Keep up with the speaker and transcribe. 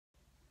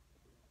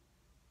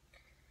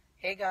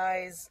Hey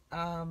guys,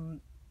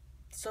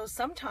 so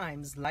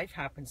sometimes life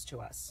happens to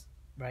us,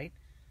 right?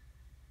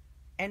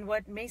 And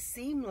what may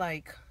seem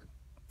like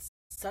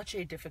such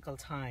a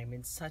difficult time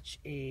and such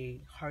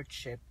a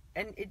hardship,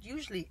 and it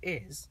usually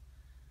is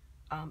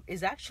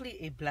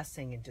actually a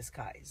blessing in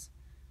disguise.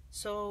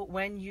 So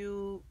when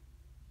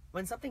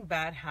something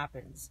bad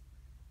happens,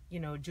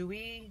 do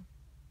we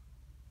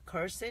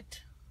curse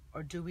it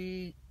or do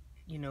we,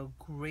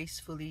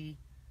 gracefully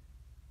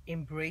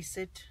embrace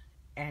it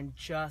and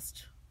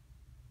just,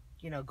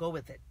 go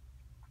with it?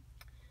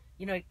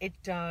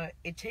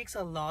 It takes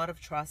a lot of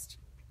trust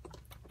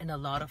and a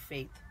lot of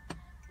faith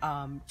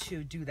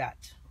to do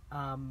that,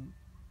 and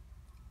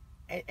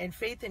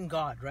faith in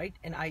God, right?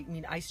 And I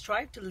mean, I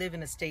strive to live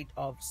in a state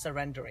of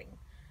surrendering.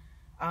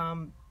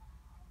 Um,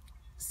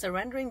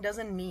 Surrendering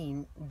doesn't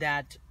mean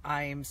that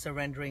I am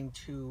surrendering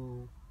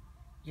to,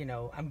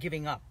 I'm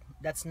giving up.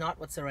 That's not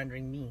what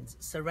surrendering means.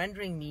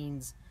 Surrendering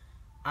means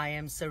I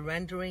am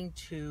surrendering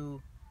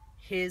to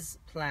His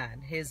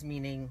plan, His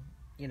meaning,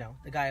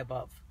 the guy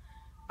above.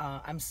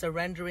 I'm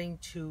surrendering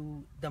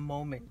to the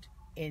moment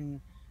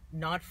in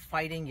not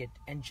fighting it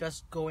and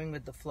just going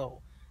with the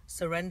flow.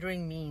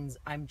 Surrendering means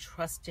I'm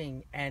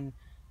trusting and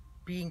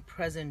being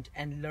present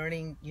and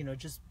learning,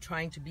 just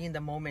trying to be in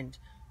the moment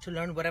to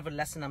learn whatever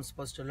lesson I'm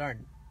supposed to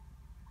learn.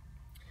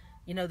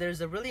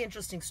 There's a really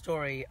interesting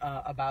story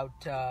about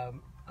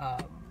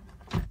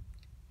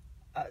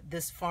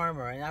this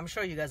farmer, and I'm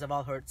sure you guys have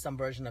all heard some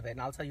version of it,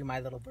 and I'll tell you my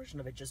little version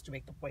of it just to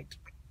make the point.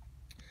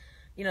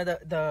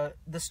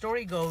 The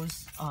story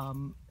goes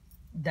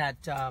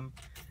that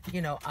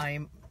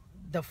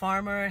the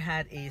farmer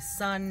had a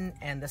son,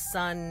 and the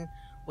son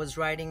was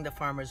riding the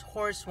farmer's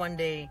horse one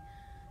day,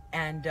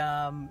 and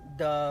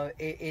the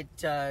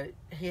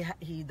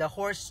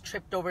horse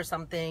tripped over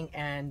something,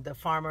 and the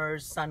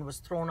farmer's son was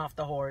thrown off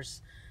the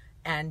horse,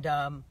 and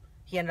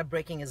he ended up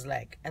breaking his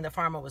leg. And the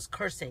farmer was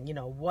cursing,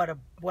 what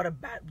a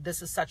bad,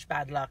 this is such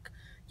bad luck.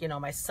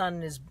 My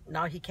son is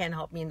now, he can't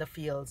help me in the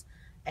fields,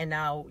 and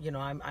now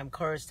I'm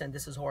cursed, and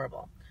this is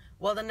horrible.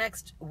 Well, the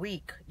next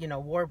week,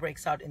 war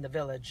breaks out in the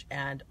village,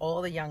 and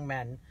all the young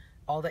men,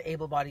 all the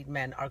able-bodied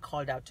men are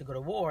called out to go to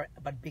war.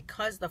 But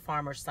because the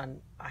farmer's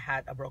son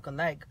had a broken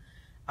leg,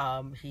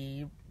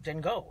 he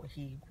didn't go.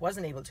 He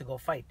wasn't able to go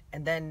fight.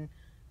 And then,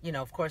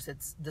 of course,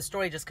 the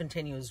story just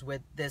continues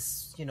with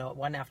this,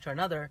 one after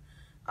another.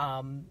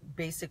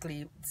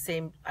 Basically,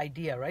 same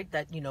idea, right?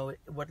 That,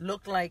 what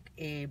looked like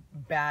a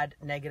bad,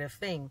 negative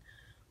thing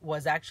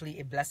was actually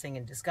a blessing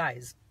in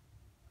disguise.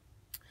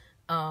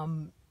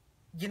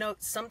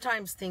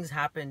 Sometimes things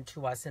happen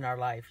to us in our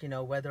life,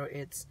 whether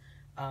it's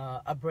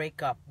a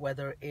breakup,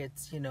 whether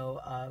it's,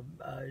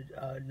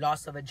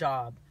 loss of a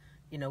job,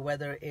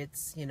 whether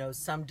it's,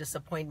 some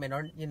disappointment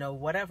or,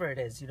 whatever it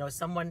is,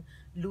 someone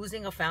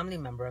losing a family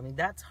member. I mean,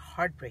 that's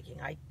heartbreaking.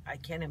 I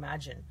can't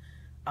imagine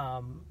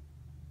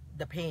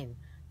the pain.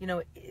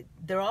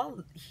 They're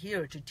all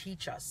here to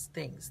teach us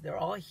things. They're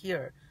all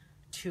here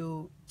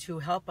to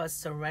help us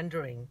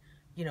surrendering,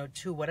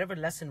 to whatever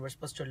lesson we're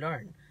supposed to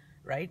learn,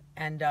 right?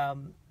 And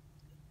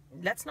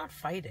let's not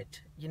fight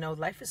it.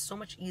 Life is so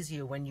much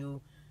easier when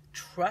you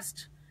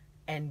trust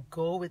and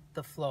go with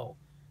the flow.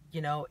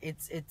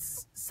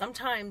 It's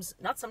sometimes,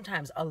 not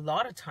sometimes, a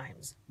lot of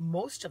times,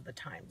 most of the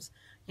times,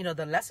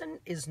 the lesson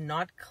is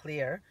not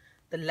clear.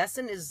 The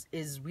lesson is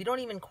we don't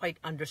even quite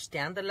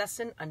understand the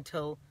lesson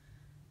until,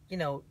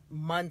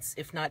 months,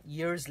 if not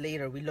years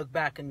later, we look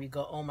back and we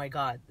go, oh my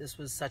God, this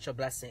was such a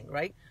blessing,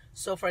 right?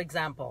 So for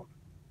example,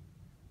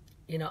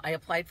 I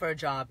applied for a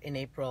job in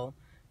April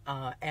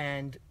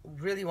and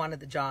really wanted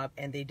the job,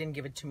 and they didn't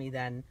give it to me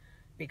then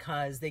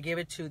because they gave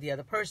it to the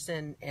other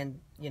person. And,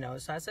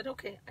 so I said,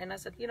 okay. And I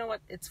said, you know what,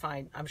 it's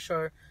fine. I'm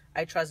sure,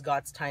 I trust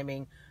God's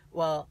timing.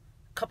 Well,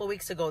 a couple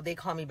weeks ago, they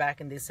called me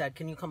back and they said,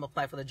 can you come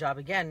apply for the job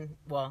again?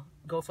 Well,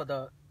 go for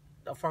the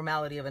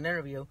formality of an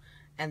interview.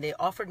 And they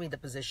offered me the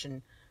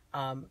position,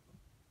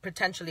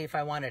 potentially if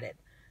I wanted it.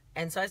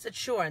 And so I said,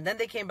 sure. And then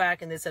they came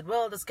back and they said,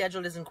 well, the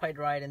schedule isn't quite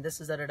right, and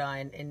this is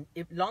da-da-da. And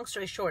long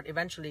story short,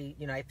 eventually,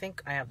 I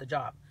think I have the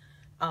job.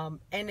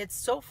 And it's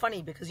so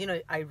funny because,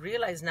 I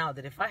realize now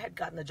that if I had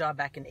gotten the job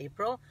back in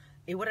April,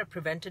 it would have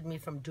prevented me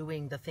from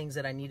doing the things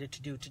that I needed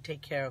to do to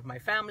take care of my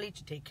family,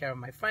 to take care of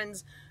my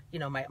friends,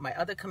 my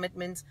other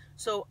commitments.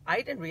 So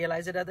I didn't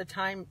realize it at the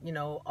time,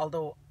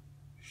 although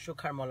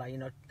Shukar Mola,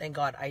 thank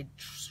God, I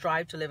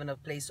strive to live in a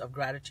place of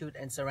gratitude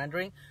and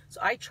surrendering. So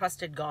I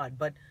trusted God.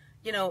 But,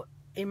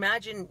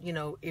 imagine,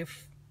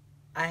 if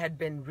I had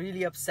been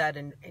really upset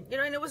and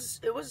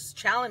it was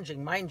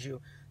challenging, mind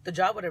you. The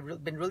job would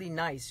have been really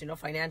nice,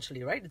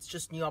 financially, right? It's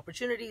just new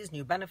opportunities,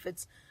 new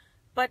benefits.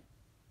 But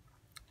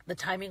the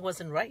timing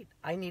wasn't right.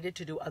 I needed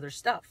to do other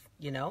stuff,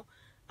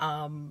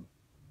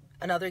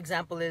 Another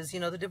example is,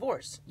 the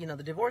divorce.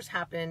 The divorce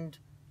happened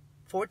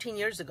 14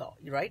 years ago,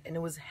 right? And it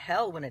was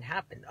hell when it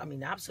happened. I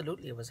mean,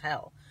 absolutely, it was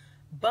hell.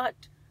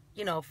 But,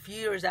 a few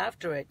years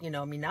after it,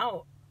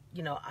 now,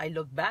 I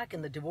look back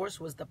and the divorce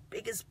was the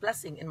biggest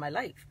blessing in my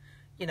life.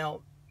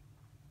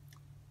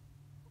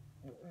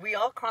 we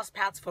all cross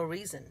paths for a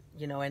reason,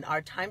 you know, and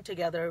our time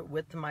together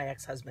with my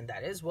ex-husband,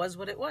 that is, was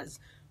what it was.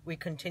 We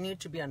continued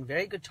to be on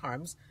very good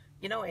terms,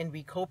 you know, and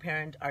we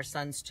co-parent our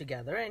sons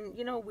together, and,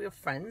 you know, we're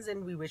friends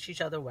and we wish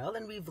each other well,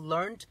 and we've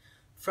learned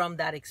from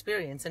that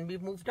experience and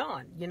we've moved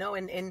on, you know,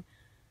 and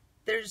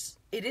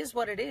it is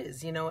what it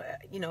is, and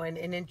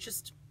it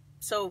just,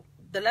 so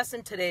the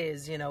lesson today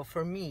is, you know,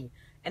 for me,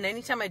 and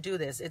anytime I do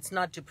this, it's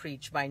not to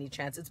preach by any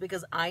chance. It's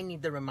because I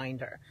need the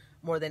reminder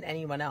more than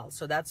anyone else.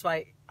 So that's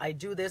why I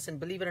do this. And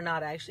believe it or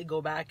not, I actually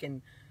go back,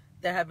 and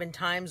there have been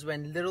times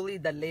when literally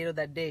later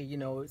that day, you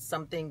know,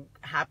 something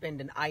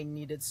happened and I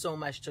needed so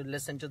much to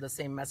listen to the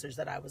same message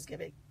that I was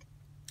giving.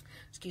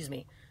 Excuse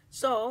me.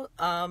 So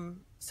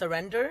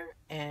surrender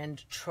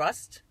and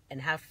trust and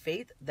have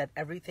faith that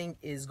everything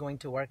is going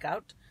to work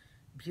out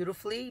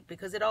beautifully,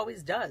 because it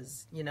always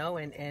does, you know,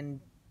 and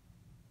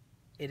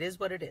it is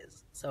what it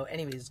is. So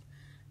anyways,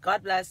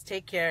 God bless,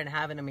 take care, and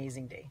have an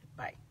amazing day.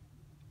 Bye.